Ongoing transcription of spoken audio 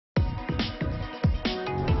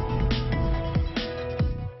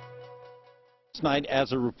last night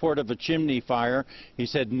as a report of a chimney fire. He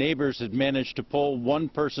said neighbors had managed to pull one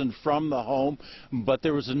person from the home, but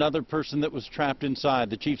there was another person that was trapped inside.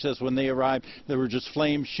 The chief says when they arrived, there were just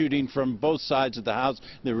flames shooting from both sides of the house.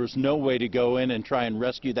 There was no way to go in and try and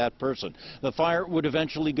rescue that person. The fire would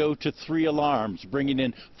eventually go to 3 alarms, bringing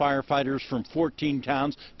in firefighters from 14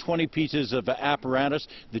 towns, 20 pieces of apparatus.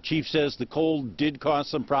 The chief says the cold did cause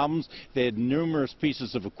some problems. They had numerous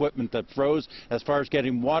pieces of equipment that froze. As far as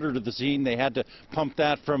getting water to the scene, they had to pump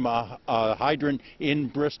that from a hydrant in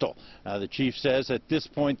Bristol. The chief says at this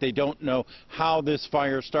point they don't know how this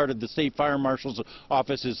fire started. The state fire marshal's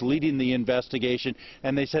office is leading the investigation,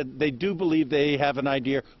 and they said they do believe they have an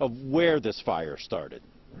idea of where this fire started.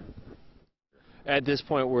 At this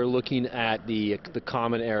point, we're looking at the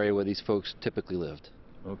common area where these folks typically lived.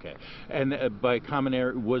 Okay. And by common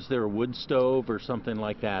area, was there a wood stove or something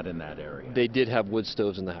like that in that area? They did have wood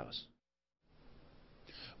stoves in the house.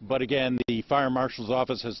 But again, the fire marshal's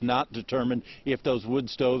office has not determined if those wood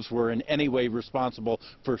stoves were in any way responsible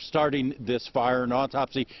for starting this fire. An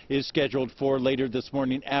autopsy is scheduled for later this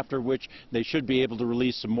morning, after which they should be able to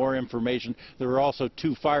release some more information. There were also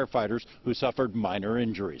 2 firefighters who suffered minor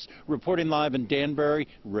injuries. Reporting live in Danbury,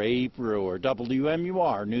 Ray Brewer,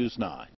 WMUR News 9.